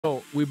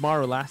So,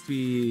 Maru, last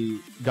we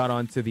got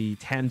onto the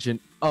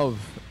tangent of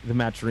the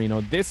match,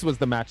 Reno. This was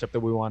the matchup that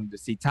we wanted to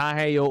see.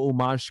 TaiHeiYo,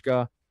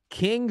 Umashika.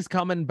 King's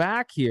coming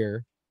back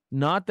here,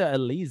 not the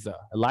Eliza.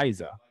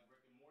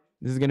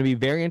 This is going to be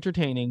very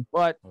entertaining,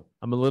 but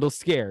I'm a little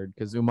scared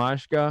because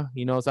Umashika,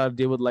 he knows how to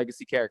deal with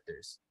legacy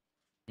characters.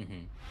 Yep.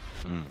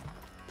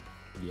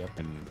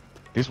 And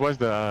this was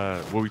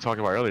the what we talked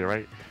about earlier,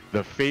 right?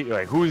 The fate,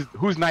 like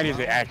whose night is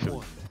it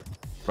actually?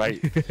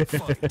 Right?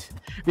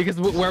 Because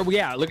where are we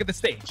at? Look at the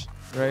stage,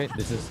 right?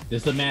 This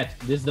is the match.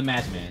 This is the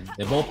match, man.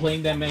 They're both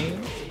playing that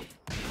main.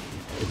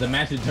 It's the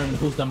match to determine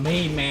who's the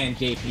main man,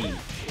 JP.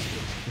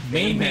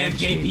 Main man,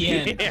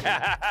 JPN.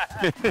 Yeah.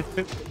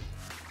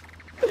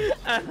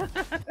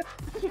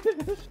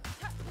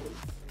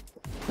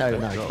 I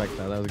did not expect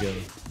that. That was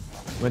good.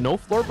 But no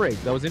floor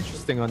break. That was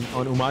interesting on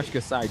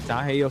Umashika's side.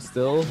 TaiHeiYo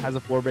still has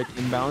a floor break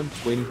inbound,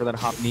 waiting for that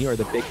hop knee or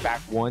the big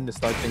back one to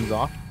start things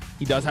off.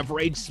 He does have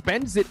rage,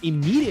 spends it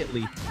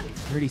immediately.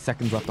 30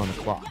 seconds left on the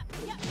clock.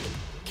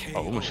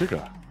 Oh,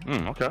 Umashika.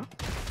 Okay.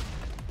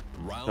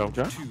 Round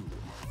two.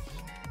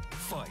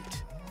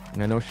 Fight.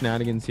 And I know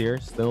Shenanigans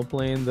here, still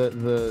playing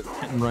the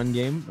hit and run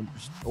game.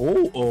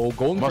 Going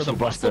for the muscle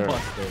buster.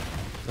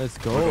 Let's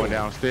go. We're going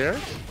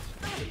downstairs.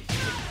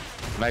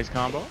 Nice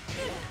combo.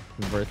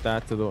 Convert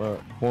that to the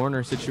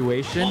corner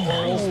situation.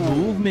 Nice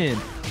movement.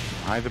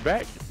 Behind the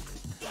back.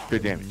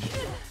 Good damage.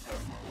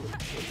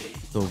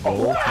 So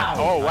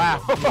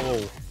wow.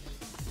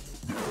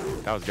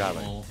 That was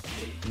godlike.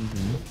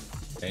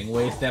 Bang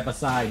away, step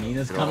aside.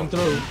 Nina's coming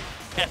through.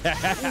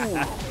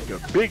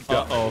 Big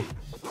dump.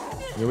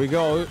 Here we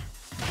go.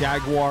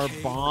 Jaguar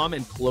bomb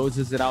and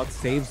closes it out.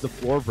 Saves the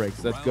floor break.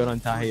 So that's good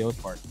on TaiHeiYo's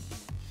part.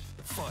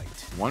 Fight.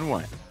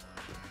 1-1.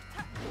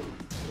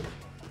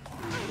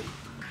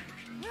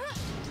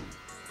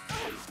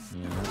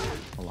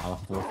 A lot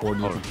of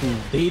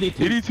 440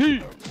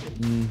 DDT.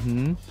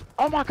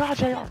 Oh my God,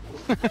 JR.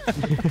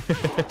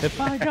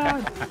 My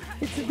God,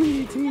 it's a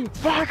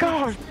DDT. My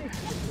God.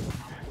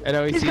 I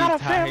know he's got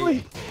a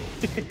family.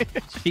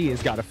 She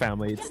has got a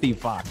family. It's Steve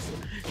Fox.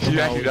 She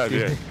actually does,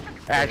 yeah.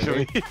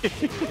 Actually.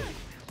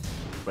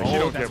 But she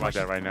don't care about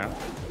that right now.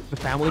 The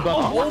family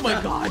button. Oh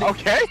my God.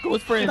 Okay.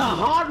 Goes for the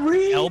hard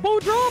read. Elbow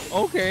drop.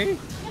 Okay.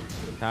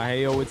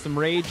 TaiHeiYo with some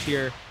rage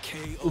here.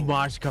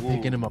 Umashika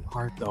picking him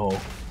apart though.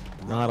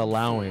 Not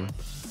allowing.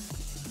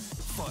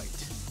 Fight.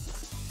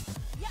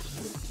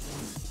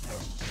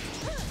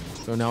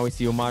 So now we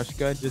see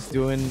Umashika just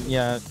doing,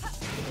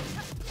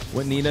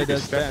 what Nina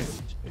does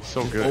best. It's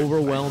so good.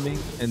 Overwhelming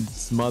and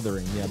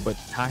smothering. Yeah, but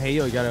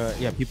TaiHeiYo, you gotta,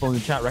 people in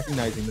the chat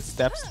recognizing the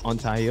steps on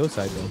TaiHeiYo's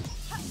side though.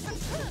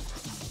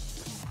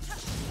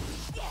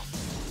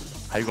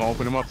 How you gonna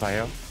open him up,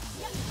 TaiHeiYo?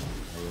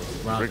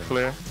 Ric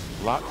Flair,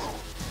 locks.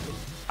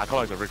 I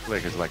call it the Ric Flair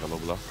because it's like a low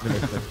blow.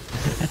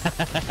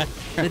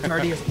 The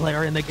dirtiest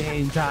player in the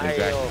game, TaiHeiYo.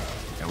 Exactly.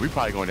 And we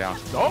probably going down.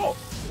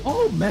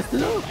 Oh, messed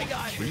it up. Oh my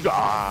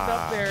God.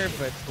 Up there,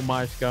 but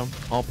Umashika,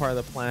 all part of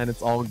the plan.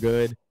 It's all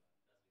good.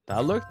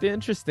 That looked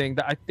interesting.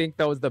 I think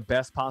that was the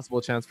best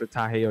possible chance for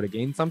TaiHeiYo to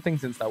gain something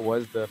since that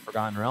was the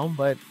Forgotten Realm,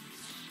 but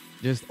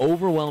just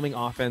overwhelming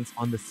offense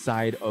on the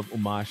side of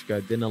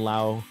Umashika. Didn't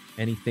allow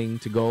anything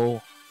to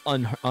go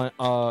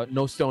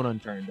no stone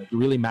unturned. Like,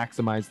 really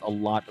maximized a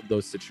lot of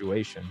those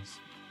situations.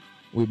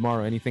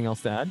 Maru, anything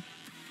else to add?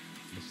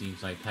 It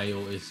seems like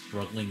TaiHeiYo is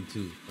struggling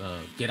to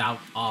get out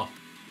of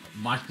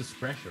Umashika's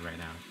pressure right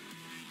now.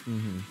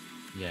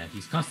 Yeah,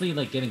 he's constantly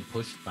like getting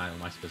pushed by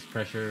Umashika's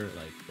pressure,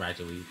 like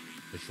gradually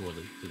but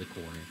surely to the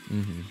corner.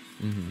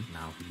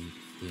 Now he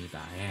needs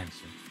that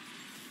answer.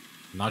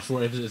 I'm not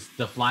sure if it's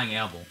the flying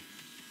elbow.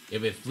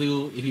 If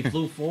he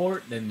flew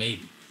forward, then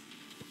maybe.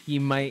 He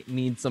might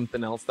need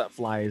something else that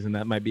flies, and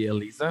that might be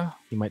Eliza.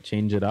 He might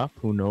change it up.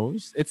 Who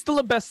knows? It's still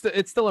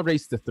a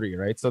race to 3,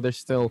 right? So there's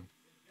still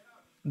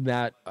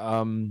that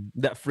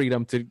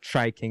freedom to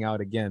try King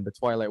out again. But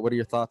Twilight, what are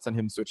your thoughts on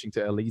him switching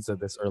to Eliza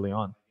this early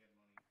on?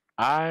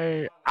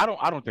 I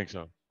don't think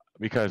so,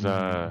 because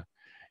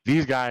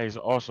these guys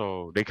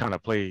also, they kind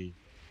of play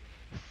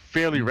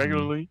fairly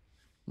regularly.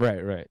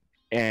 Right.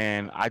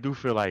 And I do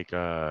feel like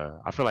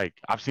I've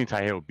seen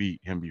TaiHeiYo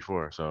beat him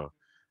before, so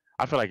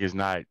I feel like it's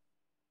not,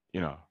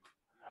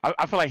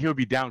 I feel like he'll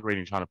be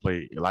downgrading trying to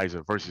play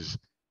Eliza versus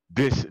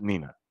this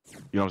Nina. You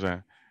know what I'm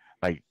saying?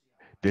 Like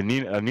the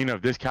Nina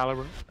of this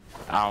caliber,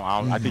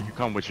 I think you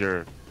come with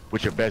your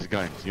best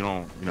guns. You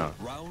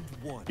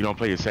don't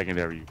play your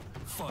secondary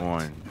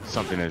on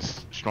something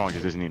as strong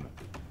as this Nina.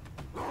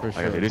 For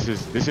sure. Like I said,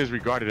 this is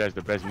regarded as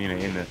the best Nina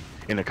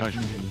in the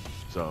country.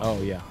 So.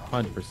 Oh yeah,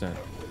 100%.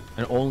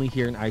 And only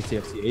here in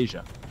ICFC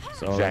Asia.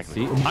 So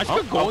exactly.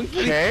 Umashika going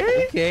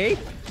okay.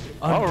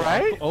 All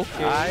right.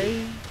 Okay.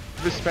 I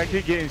respect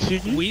it getting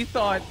cheeky. We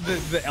thought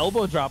the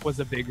elbow drop was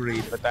a big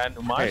read, but then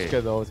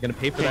Umashika though is gonna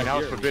pay for that. That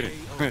was forbidden.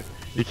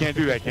 You can't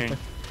do that, King.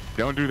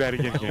 Don't do that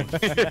again, King.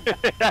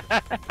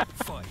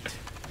 Fight.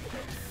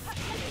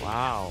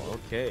 Wow.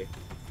 Okay.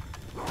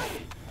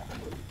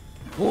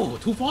 Oh,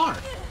 too far.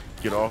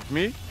 Get off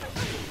me.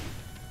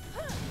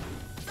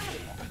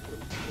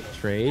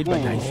 trade,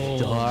 but nice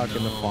duck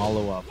in the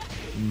follow-up.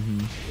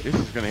 This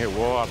is gonna hit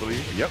wall, I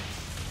believe. Yep.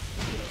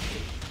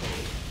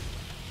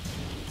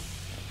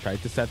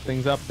 Tried to set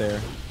things up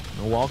there.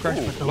 No wall crash,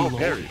 but the low low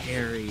parry.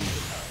 parry.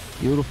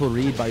 Beautiful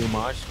read by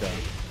Umashika.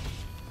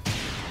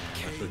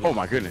 Oh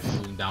my goodness.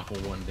 Moving down for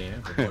one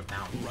there. But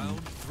down.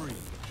 Round 3.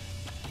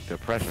 The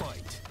pressure.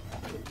 Fight.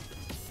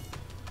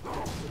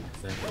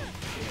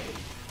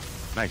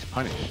 Nice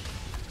punish.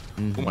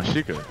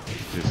 Umashika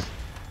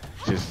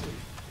just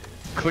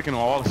clicking on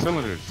all the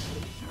cylinders.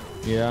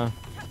 Yeah.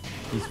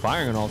 He's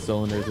firing on all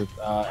cylinders. With,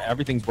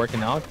 everything's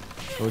working out.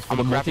 It was for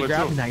the I'm a grappler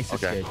multi-grab. too. Nice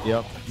Okay. escape.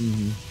 Yep.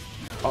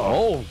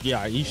 Oh,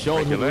 Yeah, he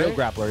showed who the real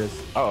grappler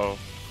is. oh.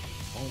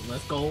 Oh,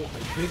 let's go.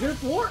 Bigger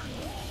four.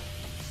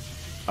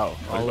 Oh,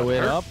 All the way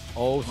up.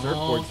 Oh,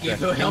 surfboard Yeah,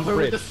 stretch. help her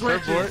with the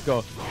stretches. Let's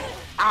go.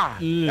 Ah,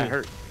 that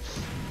hurt.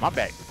 My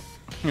back.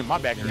 My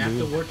back. And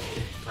afterwards,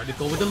 try to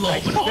go with the low.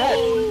 Nice But step.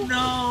 oh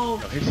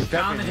no! His step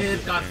Down the in hit,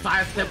 is got insane.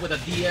 sidestep with a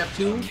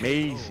DF2.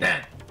 Amazing.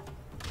 That.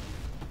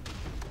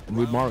 And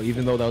with Maru,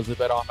 even though that was a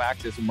bit off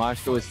axis,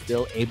 Umashika is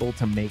still able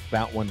to make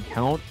that one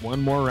count.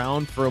 One more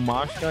round for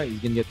Umashika. He's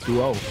going to get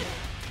 2-0.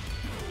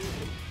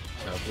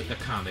 With the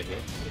counter hit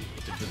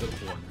to the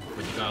corner.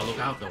 But you gotta look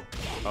out though.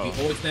 Oh. You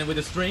always stand with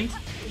the strings.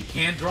 You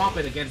can't drop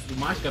it against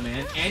Umashika,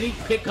 man. Any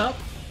pickup,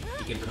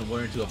 you can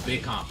convert into a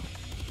big comp.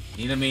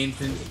 Nina main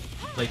since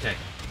play Tekken.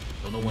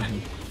 Don't know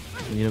when.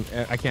 You know,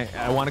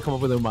 I want to come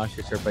up with a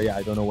Umashika shirt, but yeah,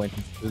 I don't know when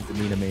it was the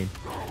Nina main.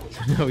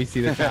 So now we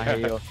see the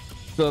TaiHeiYo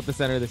still at the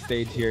center of the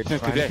stage here,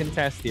 Since trying today. to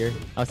contest here.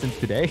 Since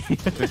today?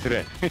 Since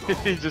today.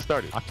 He just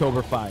started.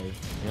 October 5.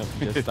 Yep,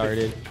 just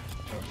started.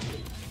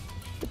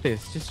 Look at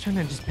this, just trying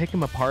to just pick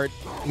him apart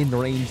in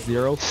range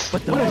 0.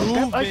 But the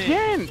movement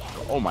Again.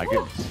 Oh my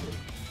goodness.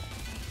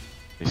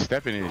 His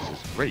stepping is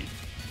just great.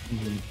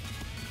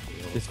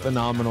 This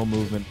phenomenal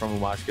movement from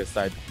Umashika's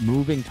side.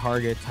 Moving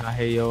target,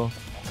 TaiHeiYo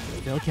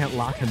still can't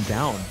lock him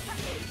down.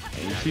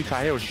 And you see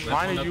TaiHeiYo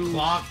trying to on the use.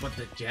 clock, but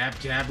the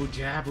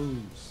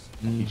jaboos.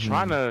 He's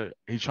trying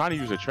to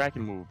use a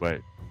tracking move,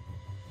 but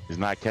he's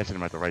not catching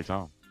him at the right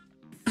time.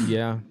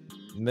 Yeah,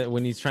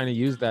 when he's trying to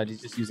use that,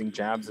 he's just using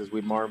jabs, as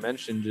Weedmar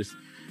mentioned, just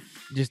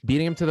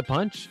beating him to the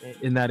punch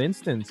in that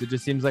instance. It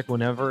just seems like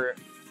whenever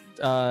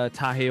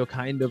TaiHeiYo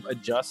kind of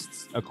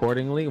adjusts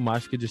accordingly,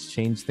 Umashika just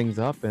changed things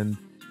up, and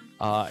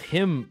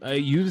him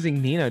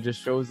using Nina just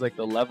shows like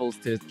the levels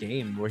to his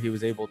game, where he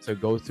was able to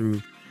go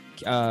through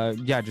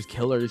just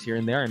killers here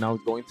and there, and now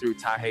he's going through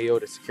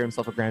TaiHeiYo to secure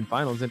himself a grand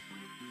finals. And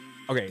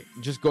okay,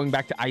 just going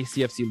back to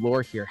ICFC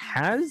lore here,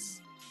 has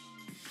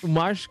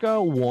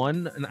Umashika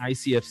won an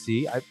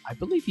ICFC? I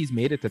believe he's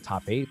made it to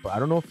top 8, but I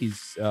don't know if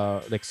he's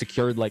like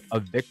secured like a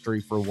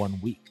victory for 1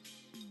 week.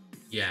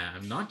 Yeah,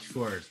 I'm not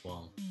sure as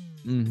well.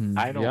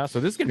 I don't. Yeah, so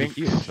this is gonna be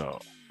think huge. so.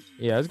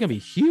 Yeah, it's gonna be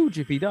huge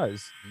if he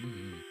does,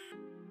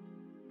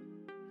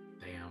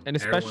 Damn. and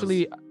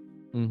especially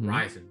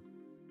Rising.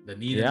 The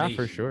Nina yeah, Nation,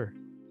 for sure.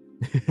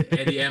 the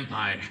Eddie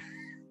Empire.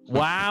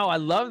 Wow, I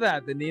love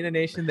that. The Nina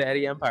Nation, the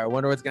Eddie Empire. I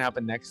wonder what's gonna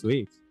happen next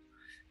week.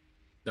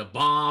 The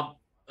Bob.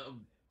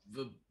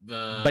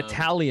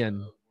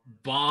 Battalion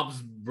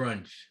Bob's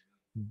Brunch.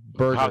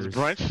 Burgers.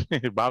 Bob's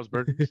Brunch. Bob's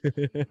Burgers.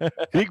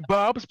 Big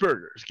Bob's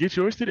Burgers. Get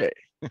yours today.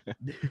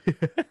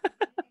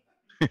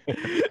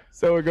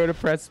 So we're going to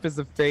Precipice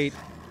of Fate.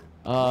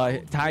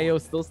 TaiHeiYo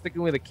still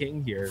sticking with a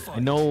king here. I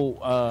know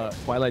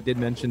Twilight did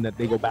mention that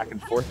they go back and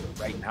forth,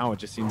 but right now it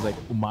just seems like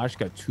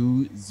Umashika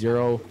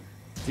 2-0.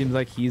 Seems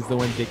like he's the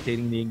one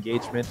dictating the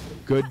engagement.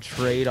 Good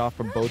trade off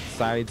from both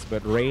sides,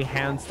 but Ray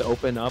hands to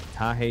open up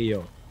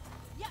TaiHeiYo.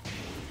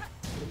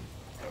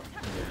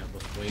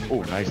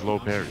 Oh, nice low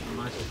parry.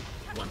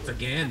 Once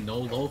again, no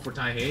low for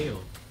TaiHeiYo.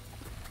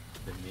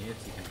 The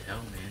mids, you can tell,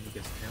 man. He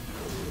gets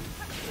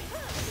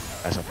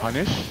tempted. That's a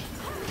punish.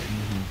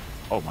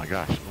 Oh my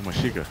gosh,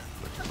 Umashika,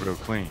 real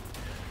clean.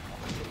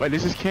 But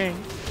this is King.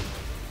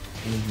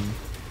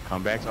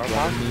 Comebacks are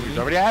possible. He's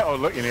already at. Oh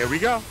look, and here we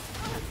go.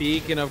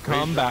 Speaking of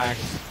comebacks,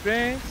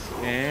 Spence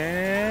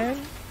and.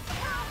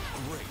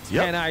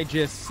 can I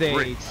just say,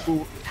 Great.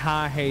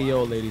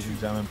 TaiHeiYo, ladies and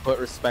gentlemen, put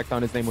respect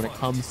on his name when it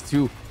comes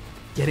to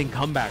getting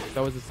comebacks.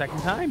 That was the second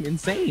time.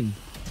 Insane.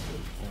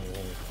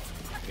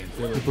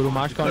 You're Put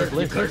Umashika on his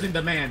list. cursing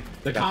the man.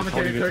 The That's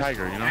commentary Tony the curse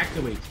Tiger, you know?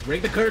 activates.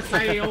 Break the curse,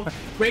 TaiHeiYo.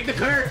 Break the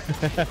curse. To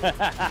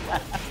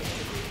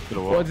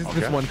the wall. Well, just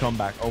this Okay. one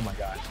comeback. Oh my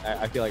gosh.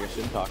 I feel like I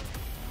shouldn't talk.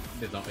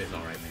 It's all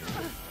right,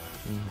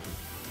 man.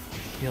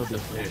 He'll do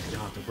It's his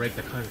job to break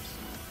the curse.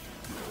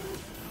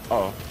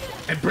 Oh,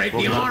 And break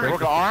the arm. broke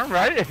the arm,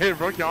 right?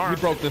 Broke the arm.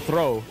 He broke the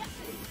throw.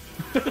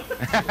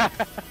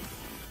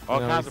 All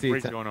No, kinds of see,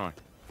 breaks it's- going on.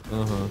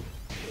 Uh-huh.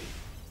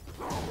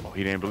 Oh,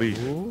 he didn't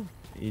believe. Ooh,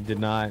 he did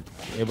not.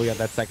 Able to get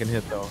that second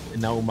hit though.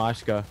 And now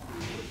Umashika.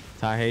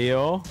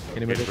 TaiHeiYo.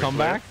 Can he make a Break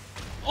comeback?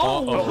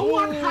 Oh, Uh-oh.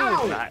 what?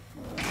 How? Not,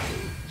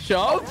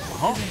 Shove?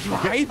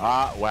 Right?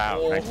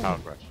 wow, nice power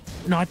crush.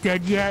 Not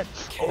dead yet.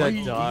 Oh, The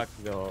he- duck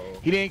though.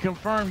 He didn't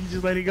confirm. He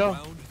just let it go.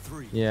 Round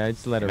 3. Yeah, I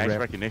just let it Nice rip.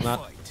 recognition.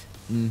 Not,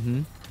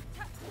 Fight.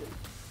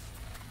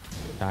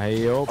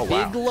 TaiHeiYo, Oh,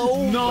 wow. big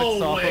low. No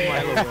puts off a way.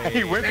 mile away.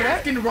 He went for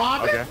that? Baskin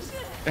Robbins?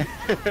 Okay.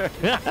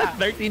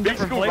 13 Big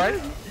different scoop,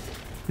 right?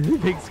 places.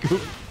 Big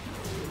scoop.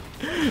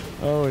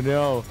 Oh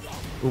no.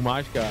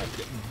 Umashika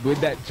with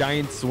that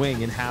giant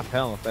swing in half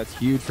health. That's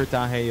huge for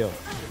TaiHeiYo.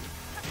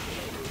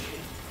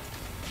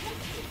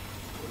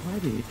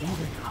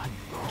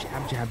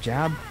 Jab, jab,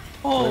 jab.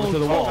 Oh, Over to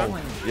the wall.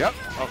 oh. Yep.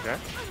 Okay.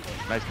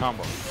 Nice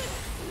combo.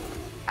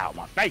 Ow,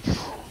 my face.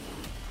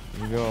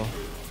 Here we go.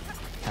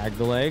 Tag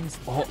the legs.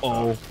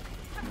 Uh-oh.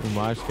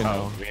 Umashika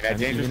now. We in that Trying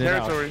to dangerous even it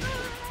out. territory.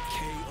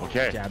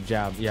 Okay. Jab,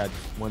 jab. Yeah,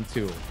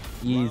 1-2. Round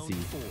Easy.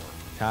 4.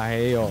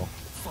 TaiHeiYo.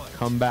 Fight.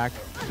 Comeback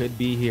could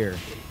be here.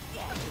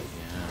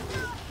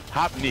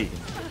 Hop knee.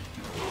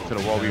 To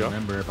the wall we go.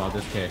 Remember about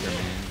this character, man.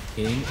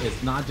 King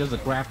is not just a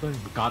grappler.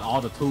 He got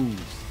all the tools.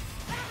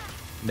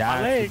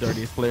 That's legs. the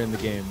dirtiest player in the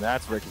game.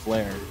 That's Ric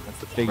Flair. That's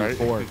the figure Right.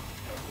 four.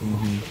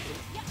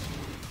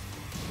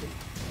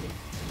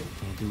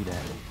 Can't do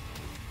that.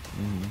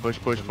 Push,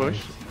 push, push.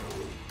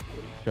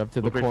 Shove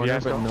to the Lupe corner,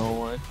 Fiasco. but no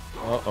one.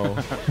 Uh-oh.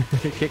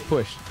 Kick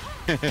push.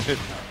 Ooh.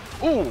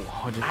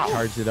 Oh, just Ow.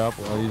 charged it up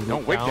while he's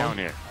Don't wait down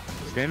there.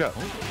 Stand up.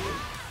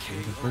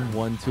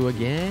 1-2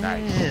 again.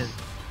 Nice.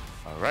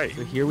 All right.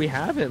 So here we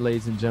have it,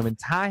 ladies and gentlemen.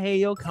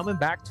 TaiHeiYo coming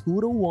back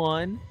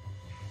 2-1.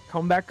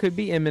 Comeback could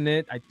be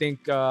imminent. I think,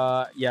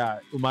 yeah,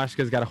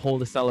 Umashika's got to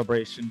hold the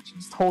celebration.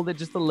 Just hold it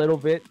just a little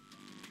bit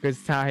because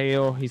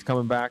TaiHeiYo, he's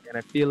coming back. And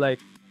I feel like,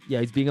 yeah,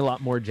 he's being a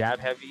lot more jab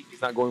heavy.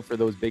 He's not going for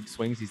those big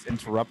swings. He's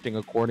interrupting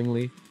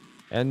accordingly.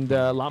 And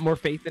a lot more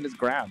faith in his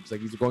grabs.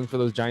 Like, he's going for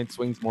those giant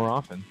swings more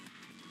often.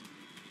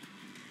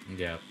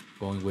 Yeah,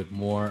 going with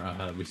more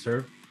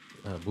reserve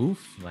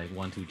moves, like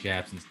 1-2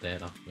 jabs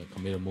instead of a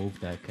committed move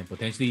that can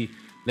potentially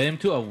lead him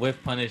to a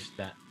whiff punish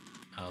that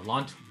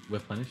launch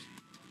whiff punish.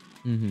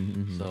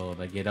 So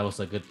like, yeah, that was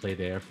a good play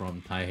there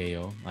from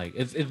TaiHeiYo. Like,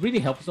 it really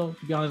helps though,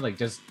 to be honest. Like,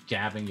 just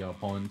jabbing your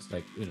opponents,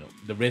 like, you know,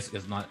 the risk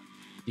is not,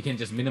 you can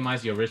just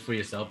minimize your risk for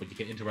yourself, but you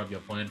can interrupt your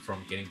opponent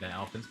from getting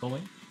the offense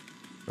going.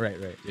 Right.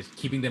 Just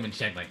keeping them in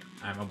check. Like,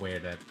 I'm aware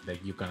that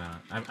you're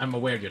gonna, I'm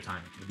aware of your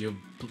time. If you're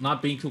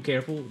not being too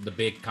careful, the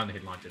big counter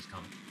hit launchers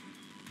come.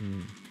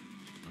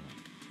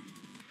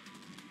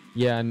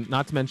 Yeah, and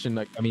not to mention,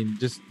 like, I mean,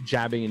 just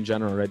jabbing in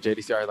general, right?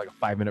 JDCR had like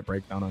a 5-minute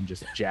breakdown on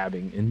just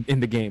jabbing in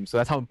the game. So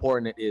that's how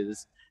important it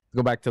is.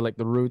 Go back to like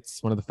the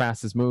roots, one of the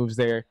fastest moves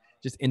there,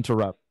 just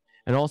interrupt.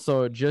 And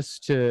also,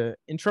 just to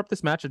interrupt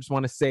this match, I just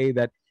want to say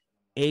that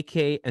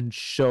AK and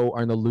Sho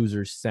are in the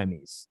losers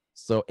semis.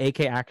 So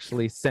AK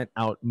actually sent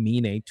out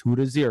Mine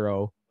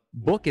 2-0.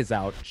 Book is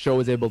out. Sho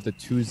is able to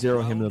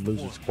 2-0 him in the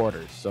losers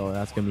quarters. So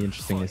that's going to be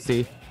interesting to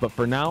see. But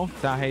for now,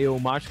 TaiHeiYo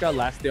Umashika,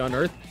 last day on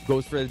Earth,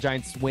 goes for the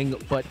giant swing,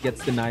 but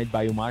gets denied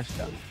by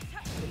Umashika.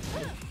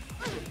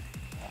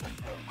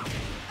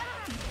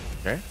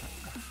 Okay.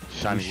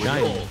 Shiny.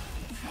 Shiny.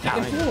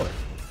 Tekken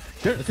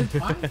 4. Is it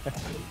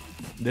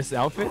 5? This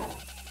outfit?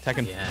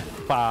 Tekken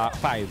Yeah.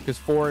 5. Because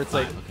 4, it's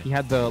like, okay. he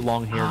had the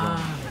long hair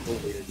Ah.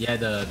 Yeah,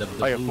 the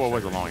Oh yeah, blue 4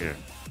 was shirt. a long hair.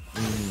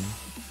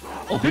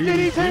 Oh, Did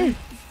he take?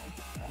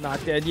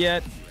 Not dead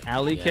yet.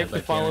 Alley Yeah, kick to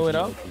but follow it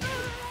up. guaranteed.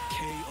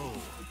 KO.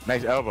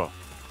 Nice elbow.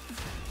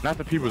 Not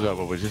the people's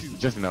elbow, but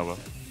just an elbow.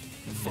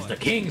 It's the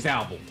King's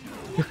album.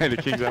 The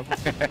king's elbow.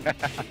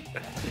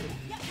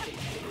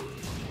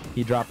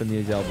 He dropping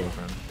these elbows,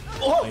 man.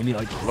 Oh, And he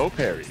like Low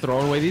parry.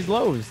 throwing away these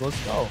lows. Let's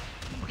go.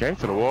 Okay,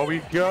 to the wall we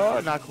go.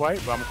 Not quite,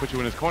 but I'm gonna put you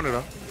in this corner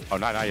though. Oh,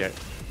 not yet.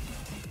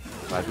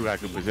 But I do have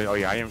good position. Oh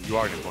yeah, you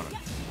are in the corner.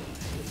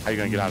 How you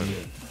gonna get out of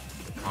it?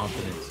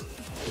 confidence.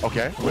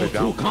 Okay, Oh, with it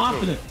down. too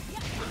confident.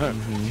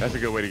 That's a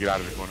good way to get out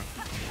of the corner.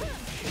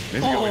 This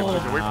is a good way to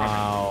push away from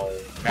Wow.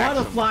 it. Maximum.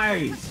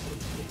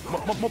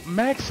 Butterflies.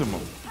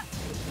 Maximum.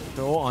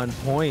 So on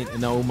point.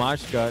 And now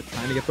Umashika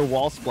trying to get the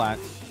wall splat.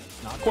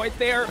 Not quite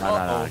there.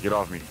 Nah, get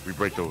off me. We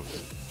break those.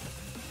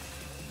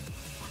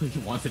 He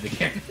wants it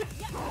again.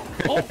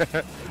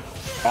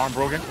 Arm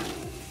broken.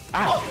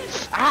 Ah!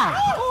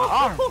 Ah! My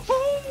arm.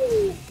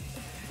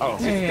 Oh.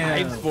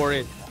 Dives for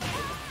it.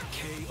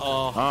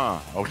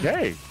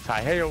 Okay.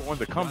 TaiHeiYo won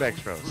the comeback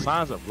trail.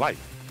 Signs of life.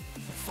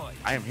 Fight.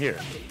 I am here.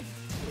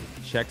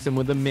 Checks him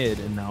with a mid.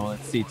 And now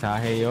let's see.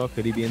 TaiHeiYo,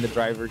 could he be in the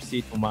driver's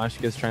seat?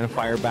 Umashika's trying to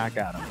fire back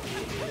at him.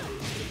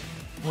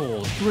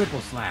 Oh, triple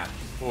slap.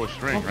 Full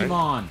string, right?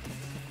 Pokemon.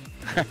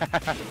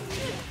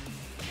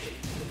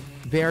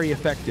 Very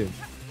effective.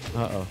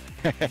 Uh-oh.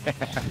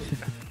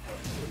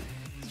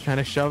 He's trying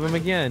to shove him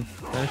again.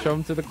 Trying to shove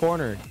him to the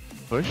corner.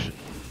 Push.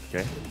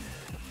 Okay.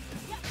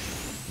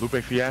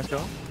 Lupe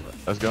Fiasco.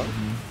 Let's go.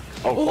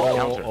 Oh,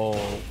 counter.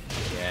 oh.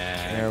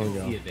 Yeah. There we I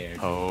go. See it there.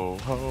 Ho,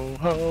 ho,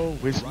 ho.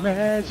 It's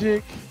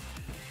magic.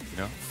 You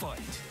know? Fight.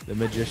 The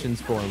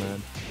Magician's 4,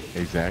 man.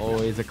 Exactly.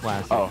 Always a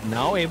classic. Oh.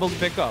 Now able to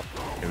pick up.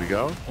 Here we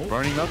go.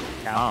 Burning up.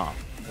 Ah.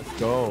 Let's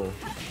go.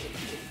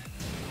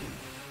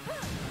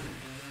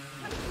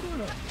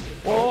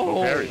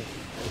 Oh, parry.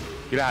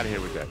 Get out of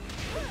here with that.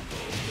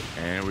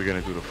 And we're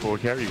gonna do the full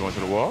carry. You going to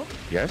the wall?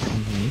 Yes.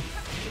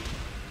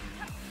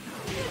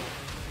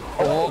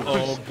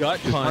 Oh, gut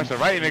Just punch. punch her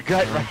right in the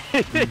gut,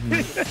 right?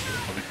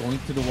 Going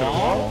to the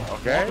wall.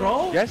 Okay.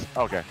 Throw. Yes.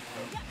 Okay.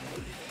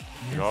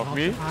 Get off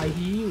me. High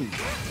heel.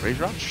 Raise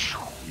drop.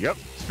 Yep.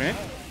 Spin.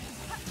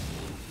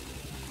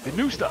 The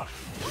new stuff.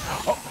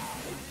 Oh,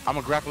 I'm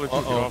a grappler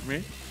too. Get off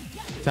me.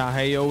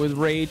 TaiHeiYo with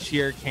rage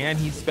here. Can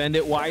he spend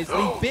it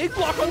wisely? Big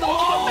block on the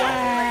wall.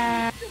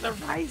 Yeah. The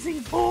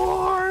rising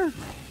four.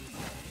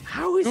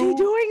 How is he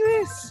doing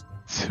this?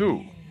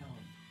 2.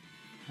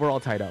 We're all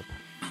tied up.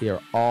 We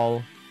are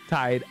all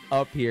tied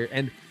up here.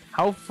 And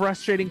how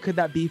frustrating could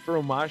that be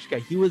for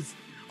Umashika? He was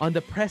on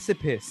the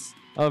precipice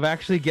of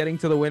actually getting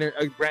to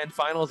the grand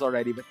finals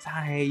already. But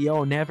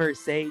TaiHeiYo, never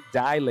say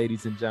die,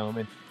 ladies and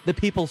gentlemen. The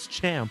people's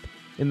champ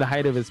in the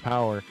height of his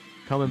power.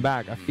 Coming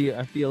back. I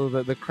feel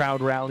the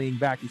crowd rallying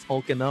back. He's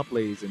hulking up,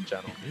 ladies and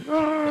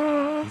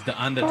gentlemen. He's the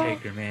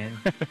Undertaker, man.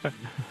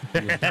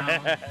 He's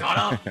down,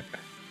 got up.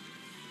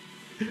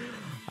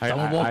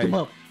 Someone woke him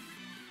up.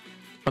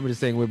 I'm just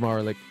saying,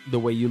 Widmar, like the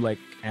way you like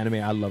anime,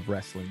 I love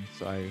wrestling.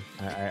 So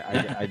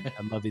I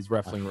love these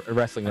wrestling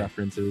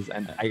references,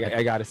 and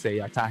I gotta say,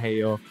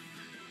 TaiHeiYo,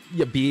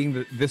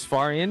 being this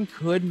far in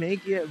could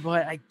make it,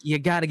 but you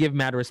gotta give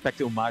mad respect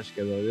to Umashika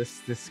though.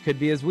 This could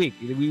be his week.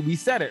 We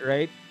said it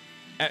right.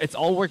 It's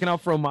all working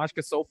out for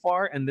Umashika so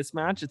far, and this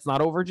match, it's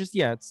not over just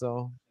yet.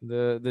 So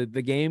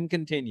the game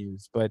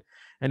continues. But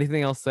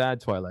anything else to add,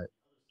 Twilight?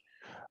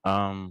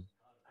 Well,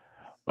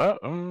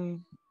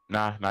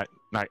 nah, not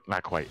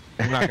quite.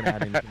 I'm not gonna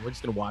add anything. We're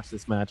just gonna watch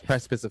this match.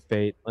 Precipice of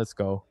Fate. Let's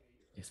go.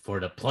 It's for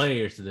the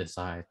players to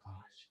decide.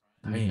 Gosh,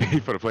 damn.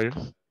 For the players.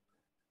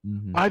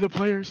 By the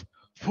players.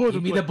 For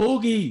Give me the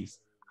boogies.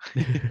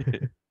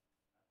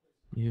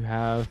 You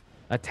have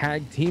a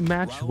tag team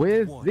match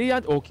with the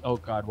oh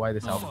god, why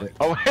this outfit?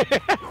 Oh,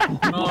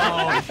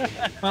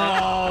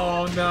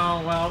 oh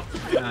no, well,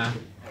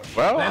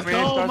 well, let's I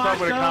mean, go, starts out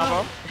with a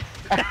combo.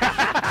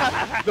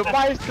 The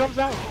bias comes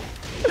out.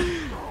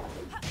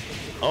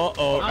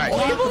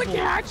 I'm able to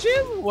catch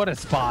him? What a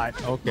spot.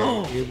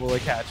 Okay, able to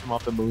catch him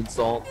off the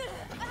moonsault.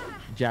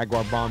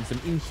 Jaguar bombs him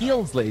in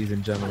heels, ladies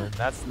and gentlemen.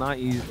 That's not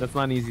easy. That's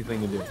not an easy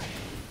thing to do.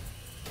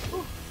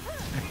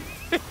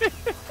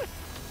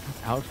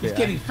 Outfit he's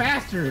getting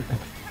faster.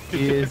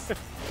 is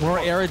more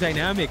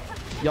aerodynamic.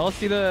 Y'all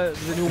see the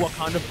new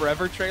Wakanda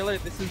Forever trailer?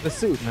 This is the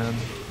suit, man.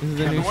 This is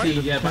the new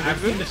suit. Yeah, but I've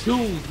seen the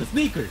shoes, the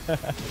sneakers.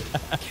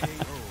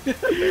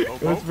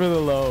 Goes for the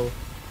low.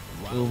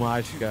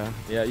 Umashika.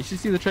 Yeah, you should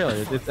see the trailer.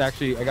 It's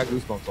actually, I got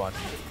goosebumps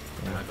watching it.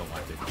 I'm not gonna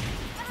watch it.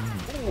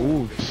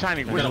 Ooh,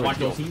 shining I'm gonna watch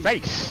your those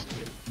face.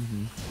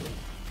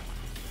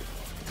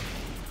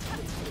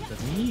 The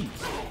knees.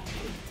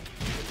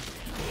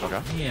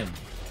 Okay. Damn,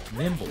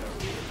 nimble.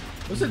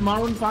 Was it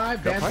Maroon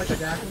 5? Dance like a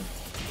jackal?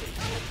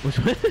 Which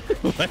one?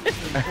 What?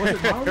 Was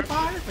it Maroon 5? I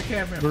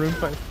can't remember. Maroon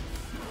 5.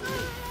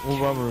 What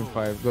about Maroon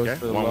 5? Goes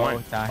for the low.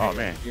 1-1. Oh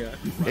man. Yeah.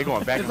 They're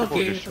going back It's and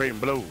forth okay. just trading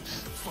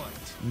blows.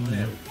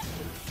 Yeah.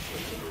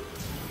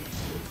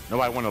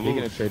 Nobody want to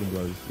Speaking lose. of trading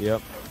blows.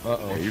 Yep.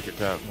 Yeah, you can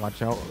tell.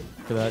 Watch out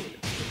for that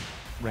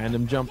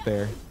random jump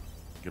there.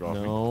 Get off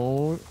me.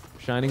 No.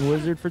 Shining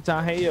Wizard for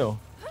TaiHeiYo.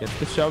 Gets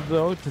the shove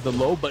though to the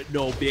low, but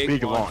no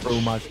big launch for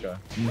Umashika.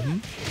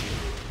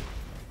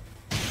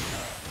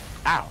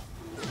 Ow.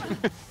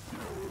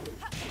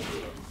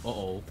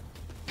 Uh-oh.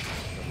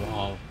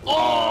 Wow.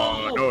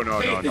 Oh,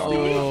 no.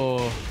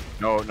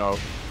 Oh, No.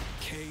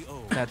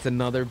 KO. that's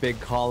another big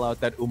call out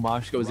that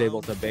Umashika was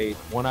able to bait.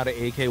 One out of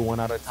AK, one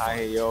out of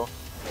TaiHeiYo.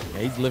 Yeah,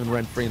 he's living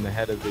rent free in the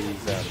head of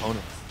these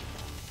opponents.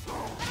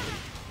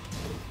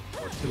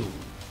 Or 2.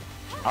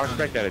 I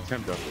respect that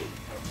attempt though.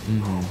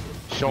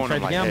 Showing Tried them to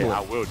like, hey, gamble it.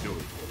 I will do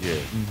it.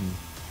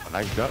 Yeah. A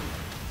nice duck. He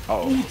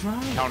Oh,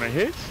 tried. counter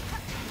hits.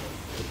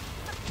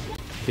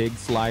 Big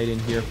slide in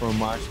here from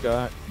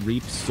Umashika.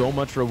 Reaps so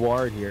much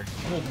reward here.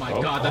 Oh my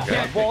god, that's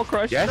okay. it. Ball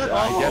crush. Yes,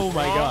 oh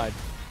my god.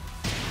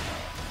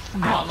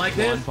 Not like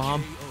this.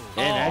 One bomb.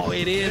 And Oh,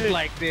 it is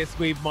like this,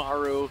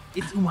 Maru.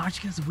 It's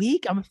Umashika's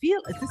week. I'm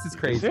feeling this is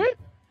crazy. Is it?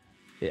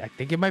 Yeah, I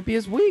think it might be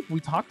his week. We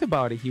talked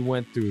about it. He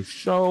went through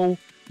Show,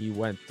 he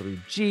went through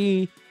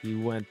G, he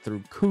went through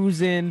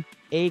Kuzin,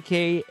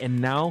 AK, and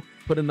now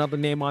put another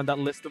name on that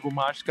list of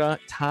Umashika,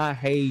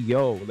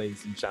 TaiHeiYo,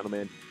 ladies and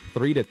gentlemen.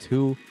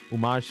 3-2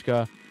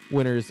 Umashika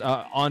winners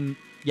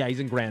he's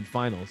in grand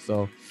finals.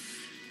 So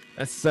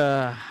that's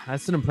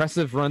an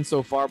impressive run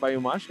so far by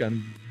Umashika,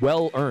 and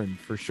well earned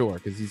for sure,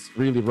 because he's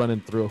really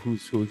running through a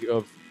who's who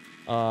of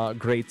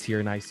greats here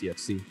in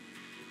ICFC.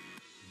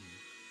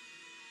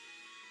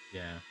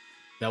 Yeah,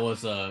 that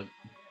was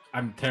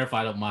I'm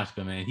terrified of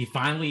Umashika, man. He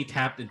finally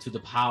tapped into the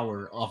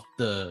power of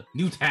the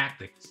new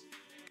tactics.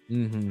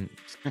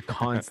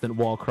 Constant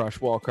wall crush.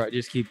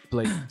 Just keep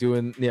like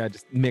doing,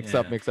 just mix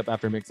up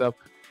after mix up.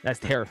 That's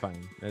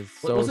terrifying. That's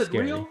so was it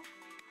scary. Rio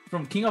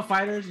from King of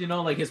Fighters? You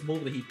know, like his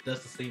move that he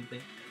does the same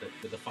thing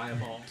with the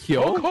fireball.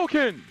 Kyo?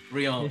 Hogan.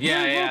 Rio.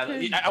 Yeah.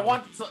 I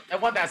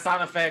want that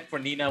sound effect for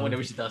Nina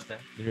whenever she does that.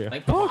 Yeah.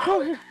 Like,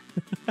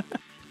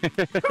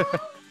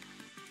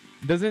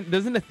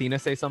 Doesn't Athena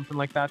say something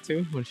like that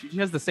too? When she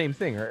has the same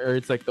thing, or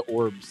it's like the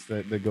orbs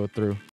that go through.